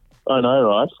 I know,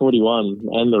 right? 41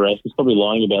 and the rest. He's probably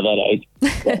lying about that age.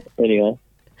 But anyway.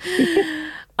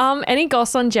 Any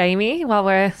goss on Jamie while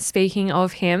we're speaking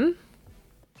of him?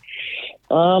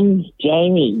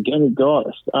 Jamie,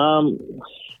 gosh.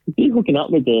 He's been hooking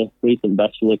up with the recent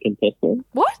Bachelor contestant.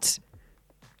 What?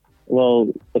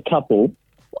 Well, a couple.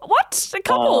 What? A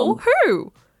couple?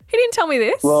 Who? He didn't tell me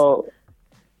this. Well,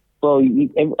 I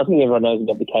think everyone knows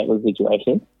about the Caitlin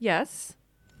situation. Yes.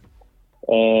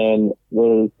 And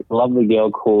there's a lovely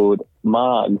girl called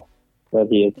Marg that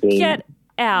he has been... Get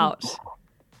out.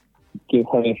 Give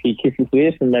her a few kisses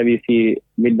with and maybe a few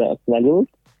midnight snuggles.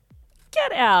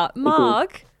 Get out.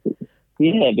 Marg?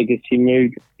 Yeah, because she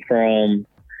moved from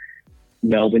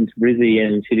Melbourne to Brizzy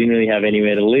and she didn't really have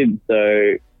anywhere to live.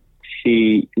 So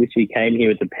she literally came here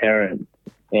with the parents.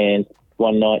 And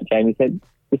one night Jamie said,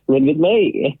 just live with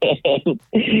me.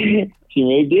 She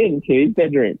moved in to his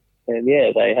bedroom. And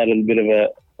yeah, they had a bit of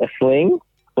a fling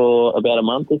for about a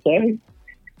month or so.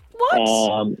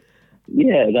 What?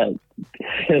 Yeah,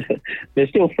 they're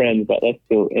still friends, but they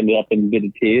still ended up in a bit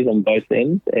of tears on both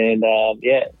ends. And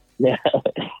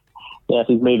now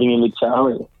she's moving in with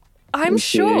Charlie. I'm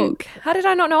shook. How did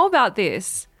I not know about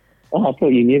this? Oh, I thought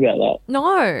you knew about that.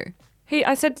 No. I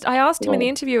asked him in the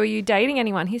interview, are you dating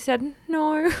anyone? He said,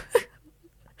 no.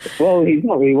 Well, he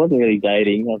wasn't really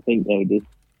dating. I think they were just...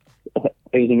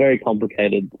 It was a very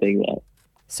complicated thing, though.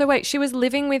 So wait, she was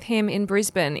living with him in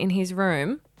Brisbane in his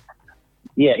room?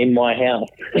 Yeah, in my house.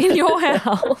 In your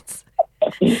house?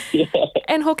 Yeah.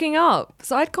 And hooking up.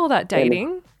 So I'd call that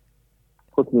dating.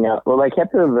 Hooking up. Well, they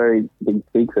kept it a very big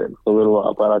secret for a little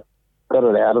while, but I got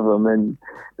it out of them. And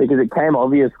because it came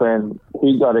obvious when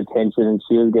he got attention and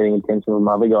she was getting attention from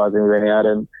other guys and everything out,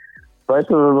 and both of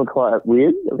them were quite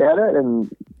weird about it,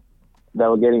 and they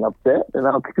were getting upset. And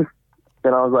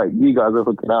I was like, you guys are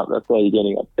hooking up, that's why you're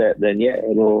getting upset. Then, yeah,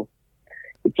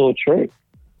 it's all true.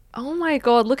 Oh, my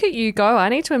God, look at you go. I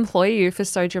need to employ you for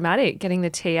So Dramatic, getting the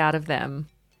tea out of them.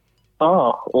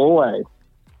 Oh, always.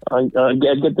 I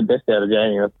get the best out of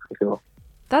Jamie, that's for sure.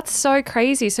 That's so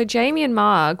crazy. So Jamie and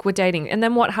Marg were dating, and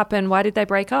then what happened? Why did they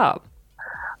break up?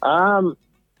 Well,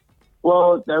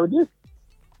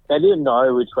 they didn't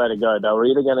know which way to go. They were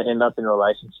either going to end up in a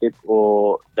relationship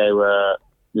or they were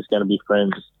just going to be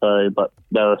friends. But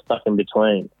they were stuck in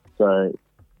between. So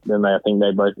then I think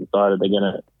they both decided they're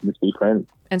going to just be friends.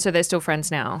 And so they're still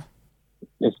friends now?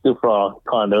 They're still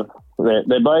kind of.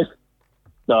 They're both...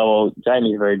 well,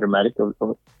 Jamie's very dramatic,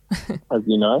 as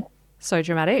you know. So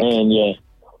dramatic? And, yeah,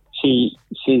 she's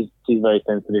a very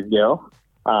sensitive girl.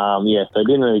 So it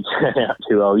didn't really turn out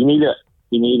too well. You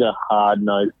need a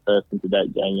hard-nosed person to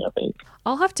date Jamie, I think.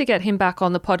 I'll have to get him back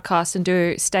on the podcast and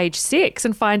do stage 6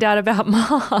 and find out about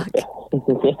Mark.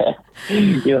 Yeah,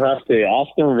 you'll have to.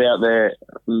 Ask him about their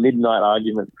midnight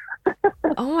arguments.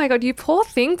 Oh, my God, you poor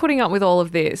thing putting up with all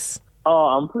of this. Oh,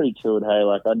 I'm pretty chilled, hey.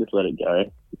 Like, I just let it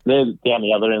go. They're down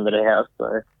the other end of the house,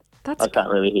 so I can't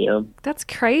really hear them. That's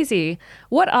crazy.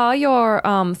 What are your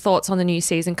thoughts on the new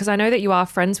season? Because I know that you are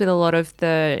friends with a lot of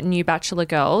the new Bachelor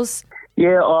girls.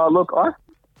 Yeah, look, I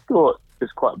thought it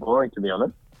was quite boring, to be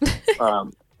honest.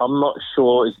 I'm not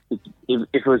sure if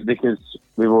it was because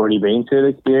we've already been through the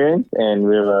experience and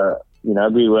we were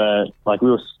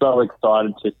so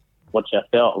excited to watch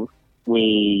ourselves.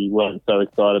 We weren't so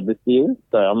excited this year,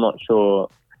 so I'm not sure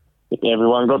if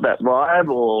everyone got that vibe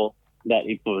or that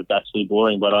it was actually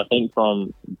boring. But I think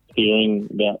from hearing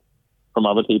from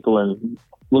other people and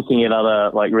looking at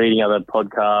reading other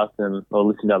podcasts or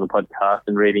listening to other podcasts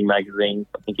and reading magazines,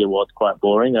 I think it was quite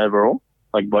boring overall,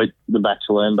 like both The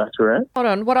Bachelor and Bachelorette. Hold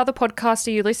on, what other podcasts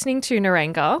are you listening to,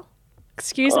 Niranga?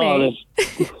 Excuse me.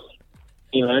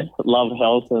 Love,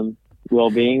 health and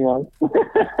well-being ones.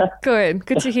 Good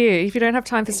to hear. If you don't have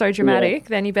time for So Dramatic,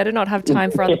 then you better not have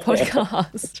time for other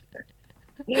podcasts.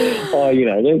 Oh,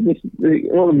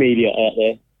 there's all the media out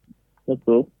there. That's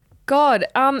all. God,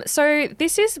 so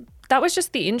that was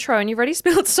just the intro and you've already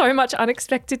spilled so much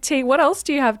unexpected tea. What else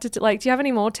do you have do you have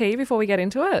any more tea before we get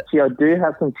into it? Yeah, I do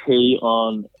have some tea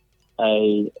on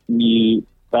a new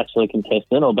Bachelor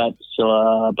contestant or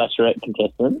Bachelorette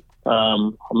contestant.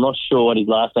 I'm not sure what his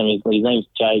last name is, but his name's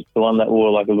Jake, the one that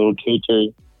wore like a little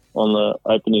tutu on the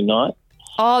opening night.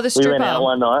 Oh, the stripper. We went out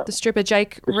one night. The stripper,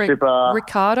 Jake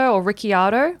Ricardo or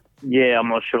Ricciardo? Yeah, I'm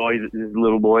not sure. He's a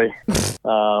little boy,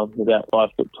 about 5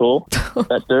 foot tall,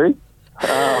 that dude.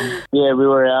 Yeah, we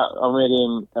were out. I met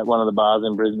him at one of the bars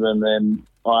in Brisbane, and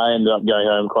I ended up going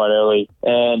home quite early.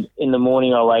 And in the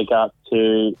morning, I wake up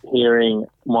to hearing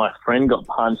my friend got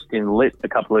punched in the lip a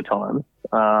couple of times,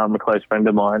 a close friend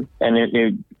of mine.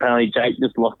 And apparently Jake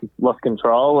just lost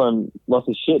control and lost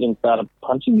his shit and started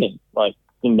punching him, like,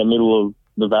 in the middle of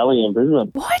the valley in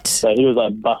Brisbane. What? So he was,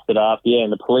 like, busted up, yeah,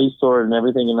 and the police saw it and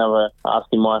everything, and they were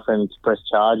asking my friend to press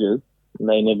charges. And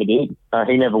they never did.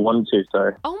 He never wanted to,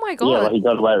 so... Oh, my God. Yeah, like, he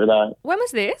got away with that. When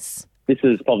was this? This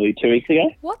was probably 2 weeks ago.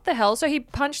 What the hell? So he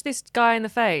punched this guy in the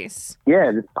face?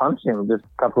 Yeah, just punched him just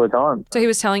a couple of times. So he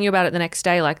was telling you about it the next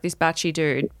day, like, this batchy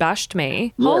dude bashed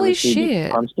me? Yeah, Holy he shit.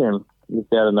 just punched him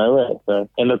just out of nowhere. So.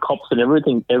 And the cops and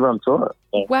everything, everyone saw it.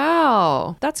 So.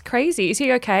 Wow. That's crazy. Is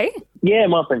he okay? Yeah,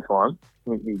 my friend's fine.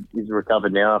 He's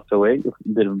recovered now after a week, a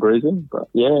bit of bruising. But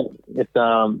yeah, he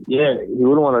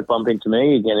wouldn't want to bump into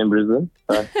me again in Brisbane.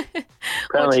 So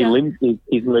apparently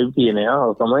he's moved here now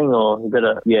or something, or he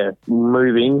better,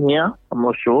 move in here. I'm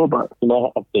not sure, but you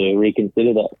might have to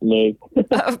reconsider that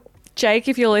move. Jake,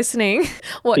 if you're listening,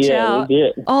 watch out. Yeah.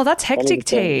 Oh, that's hectic,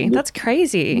 T. That's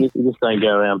crazy. You just don't go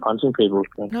around punching people.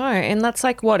 So. No, and that's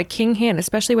like, what, a king hen,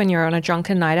 especially when you're on a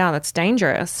drunken night out. That's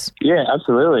dangerous. Yeah,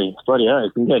 absolutely. Bloody hell,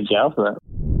 you can go to jail for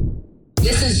that.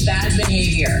 This is bad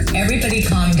behavior. Everybody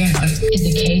calm down. Is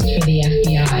a case for the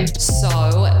FBI.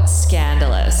 So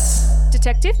scandalous.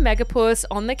 Detective Megapus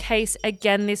on the case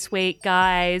again this week,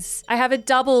 guys. I have a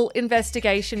double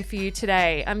investigation for you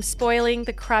today. I'm spoiling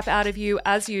the crap out of you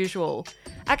as usual.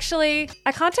 Actually,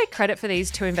 I can't take credit for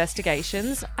these 2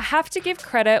 investigations. I have to give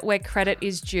credit where credit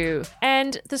is due.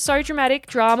 And the So Dramatic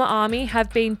Drama Army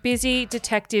have been busy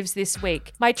detectives this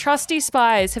week. My trusty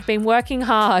spies have been working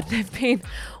hard. They've been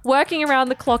working around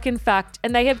the clock, in fact,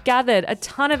 and they have gathered a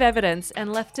ton of evidence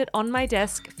and left it on my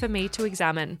desk for me to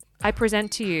examine. I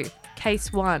present to you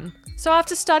Case 1. So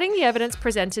after studying the evidence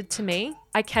presented to me,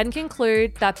 I can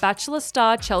conclude that Bachelor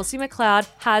star Chelsie McLeod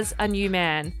has a new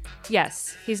man.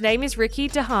 Yes, his name is Ricky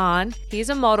DeHaan. He's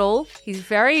a model. He's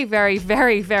very, very,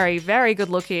 very, very, very good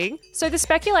looking. So the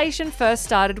speculation first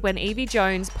started when Evie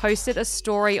Jones posted a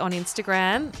story on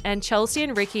Instagram, and Chelsie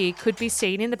and Ricky could be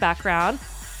seen in the background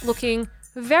looking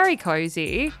very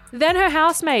cozy. Then her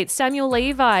housemate, Samuel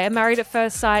Levi, a Married at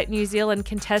First Sight New Zealand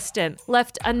contestant,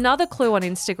 left another clue on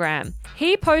Instagram.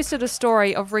 He posted a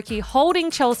story of Ricky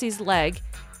holding Chelsea's leg,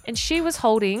 and she was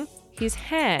holding his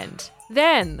hand.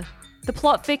 Then the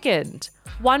plot thickened.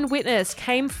 One witness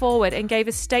came forward and gave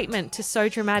a statement to So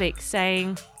Dramatic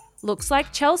saying, "Looks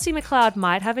like Chelsie McLeod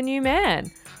might have a new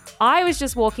man. I was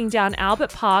just walking down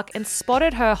Albert Park and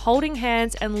spotted her holding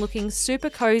hands and looking super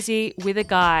cozy with a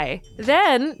guy."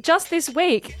 Then, just this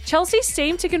week, Chelsie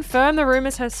seemed to confirm the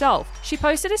rumours herself. She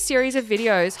posted a series of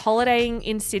videos holidaying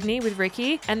in Sydney with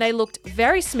Ricky, and they looked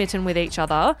very smitten with each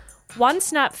other. One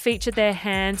snap featured their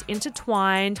hands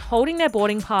intertwined, holding their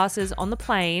boarding passes on the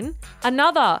plane.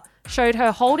 Another showed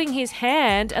her holding his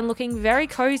hand and looking very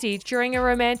cozy during a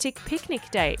romantic picnic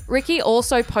date. Ricky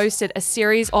also posted a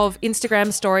series of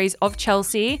Instagram stories of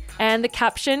Chelsie, and the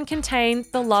caption contained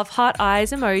the love heart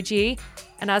eyes emoji.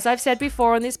 And as I've said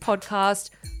before on this podcast,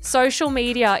 social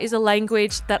media is a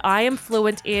language that I am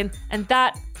fluent in, and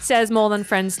that says more than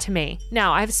friends to me.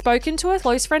 Now, I've spoken to a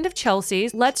close friend of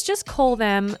Chelsea's, let's just call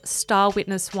them Star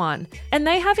Witness 1, and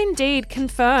they have indeed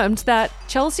confirmed that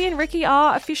Chelsie and Ricky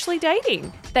are officially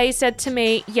dating. They said to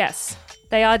me, yes,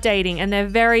 they are dating and they're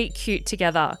very cute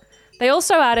together. They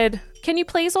also added, "Can you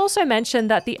please also mention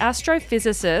that the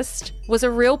astrophysicist was a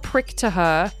real prick to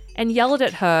her and yelled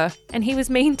at her, and he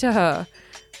was mean to her.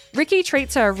 Ricky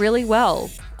treats her really well."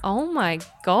 Oh my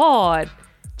God.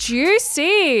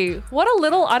 Juicy. What a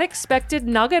little unexpected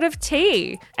nugget of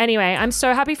tea. Anyway, I'm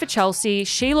so happy for Chelsie.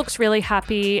 She looks really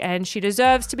happy and she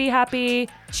deserves to be happy.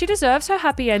 She deserves her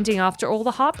happy ending after all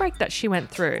the heartbreak that she went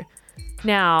through.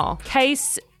 Now,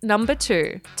 case number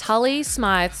 2, Tully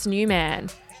Smythe's new man.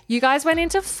 You guys went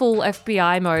into full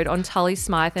FBI mode on Tully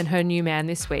Smythe and her new man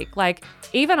this week. Like,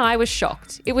 even I was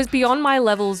shocked. It was beyond my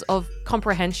levels of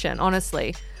comprehension,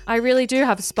 honestly. I really do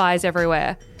have spies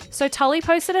everywhere. So Tully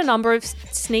posted a number of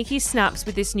sneaky snaps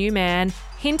with this new man,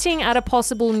 hinting at a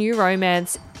possible new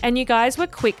romance, and you guys were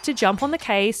quick to jump on the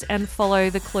case and follow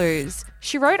the clues.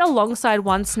 She wrote alongside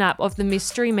one snap of the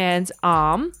mystery man's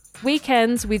arm,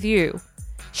 "Weekends with you."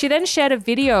 She then shared a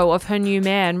video of her new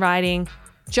man writing,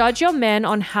 "Judge your men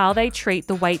on how they treat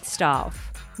the wait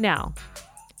staff." Now,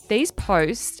 these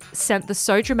posts sent the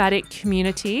So Dramatic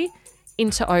community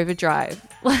into overdrive.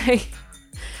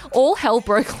 All hell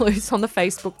broke loose on the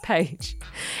Facebook page.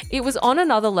 It was on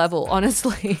another level,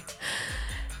 honestly.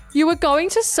 You were going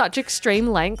to such extreme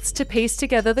lengths to piece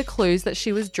together the clues that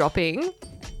she was dropping.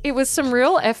 It was some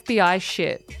real FBI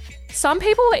shit. Some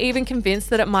people were even convinced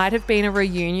that it might have been a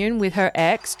reunion with her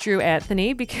ex, Drew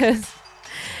Anthony, because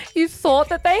you thought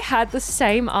that they had the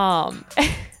same arm.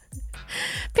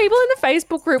 People in the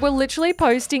Facebook group were literally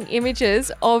posting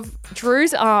images of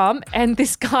Drew's arm and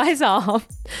this guy's arm,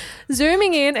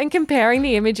 zooming in and comparing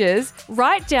the images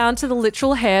right down to the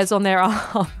literal hairs on their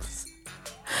arms.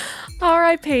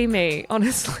 R.I.P. me,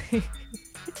 honestly.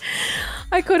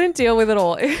 I couldn't deal with it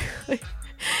all.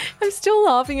 I'm still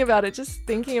laughing about it, just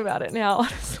thinking about it now,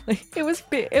 honestly.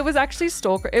 It was actually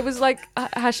stalker. It was like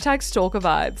hashtag stalker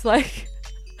vibes. Like,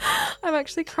 I'm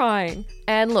actually crying.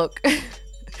 And look,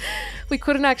 we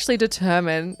couldn't actually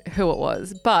determine who it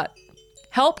was, but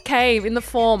help came in the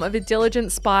form of a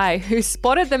diligent spy who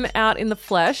spotted them out in the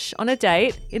flesh on a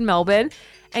date in Melbourne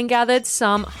and gathered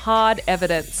some hard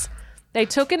evidence. They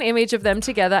took an image of them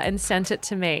together and sent it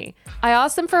to me. I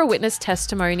asked them for a witness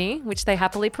testimony, which they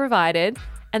happily provided,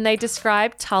 and they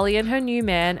described Tully and her new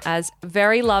man as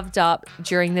very loved up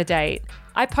during the date.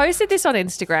 I posted this on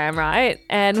Instagram, right?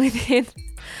 And within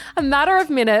a matter of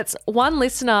minutes, one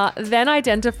listener then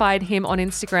identified him on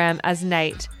Instagram as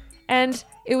Nate, and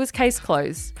it was case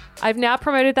closed. I've now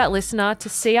promoted that listener to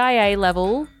CIA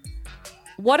level.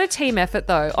 What a team effort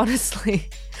though, honestly.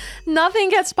 Nothing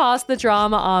gets past the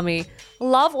drama army.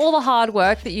 Love all the hard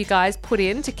work that you guys put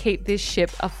in to keep this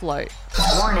ship afloat.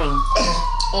 Warning.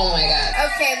 Oh my God.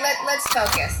 Okay, let's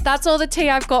focus. That's all the tea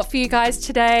I've got for you guys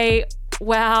today.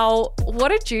 Wow,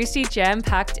 what a juicy,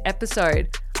 jam-packed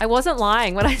episode. I wasn't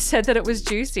lying when I said that it was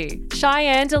juicy.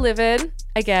 Cheyenne delivered,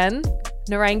 again.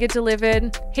 Niranga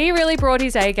delivered. He really brought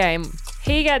his A game.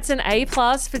 He gets an A+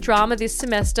 for drama this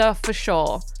semester for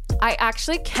sure. I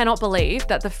actually cannot believe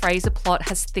that the Fraser plot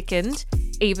has thickened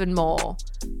even more.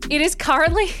 It is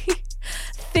currently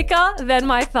thicker than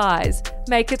my thighs.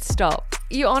 Make it stop.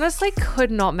 You honestly could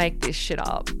not make this shit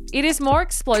up. It is more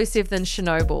explosive than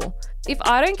Chernobyl. If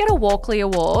I don't get a Walkley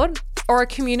Award or a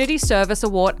Community Service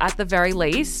Award at the very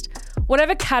least,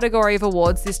 whatever category of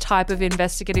awards this type of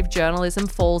investigative journalism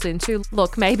falls into,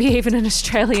 look, maybe even an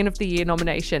Australian of the Year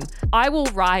nomination, I will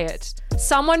riot.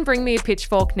 Someone bring me a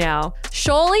pitchfork now.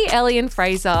 Surely Ellie and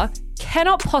Fraser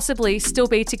cannot possibly still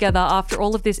be together after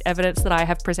all of this evidence that I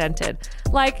have presented.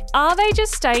 Like, are they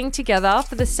just staying together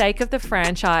for the sake of the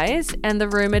franchise and the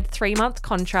rumoured 3-month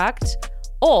contract?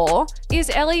 Or is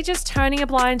Ellie just turning a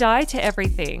blind eye to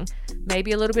everything?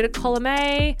 Maybe a little bit of column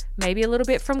A, maybe a little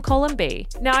bit from column B.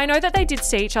 Now, I know that they did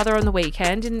see each other on the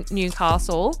weekend in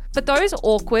Newcastle, but those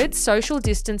awkward social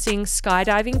distancing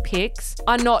skydiving pics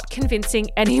are not convincing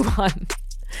anyone.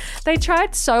 They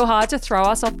tried so hard to throw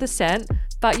us off the scent,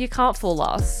 but you can't fool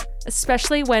us,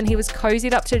 especially when he was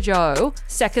cozied up to Joe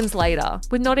seconds later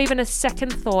with not even a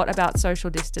second thought about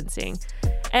social distancing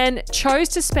and chose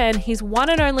to spend his one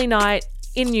and only night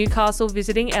in Newcastle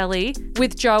visiting Ellie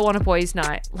with Joe on a boys'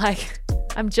 night. Like,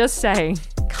 I'm just saying.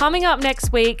 Coming up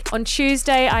next week, on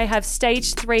Tuesday, I have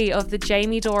stage 3 of the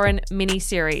Jamie Doran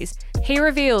mini-series. He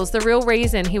reveals the real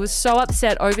reason he was so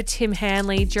upset over Tim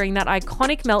Hanley during that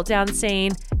iconic meltdown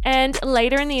scene. And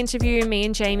later in the interview, me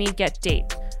and Jamie get deep.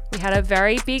 We had a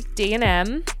very big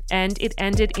D&M and it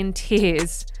ended in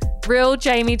tears. Real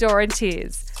Jamie Doran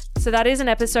tears. So that is an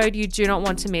episode you do not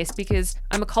want to miss because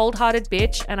I'm a cold-hearted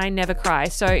bitch and I never cry.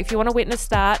 So if you want to witness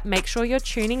that, make sure you're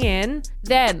tuning in.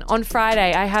 Then on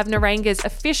Friday, I have Niranga's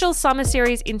official summer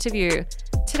series interview.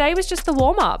 Today was just the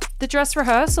warm-up, the dress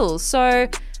rehearsals. So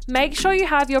make sure you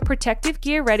have your protective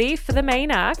gear ready for the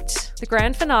main act, the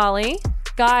grand finale.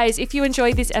 Guys, if you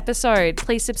enjoyed this episode,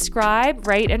 please subscribe,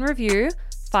 rate and review.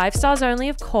 5 stars only,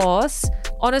 of course.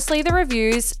 Honestly, the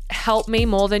reviews help me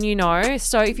more than you know.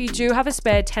 So if you do have a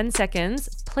spare 10 seconds,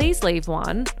 please leave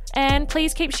one. And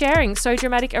please keep sharing So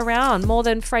Dramatic around more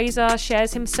than Fraser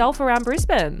shares himself around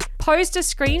Brisbane. Post a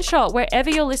screenshot wherever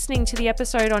you're listening to the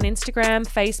episode on Instagram,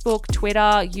 Facebook, Twitter,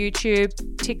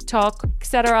 YouTube, TikTok,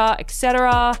 etc.,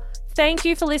 etc. Thank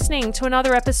you for listening to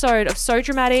another episode of So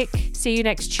Dramatic. See you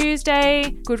next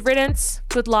Tuesday. Good riddance,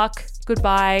 good luck,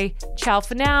 goodbye, ciao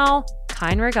for now.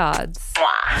 Kind regards. Oh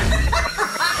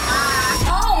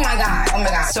my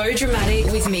God. So Dramatic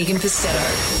with Megan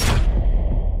Pistetto.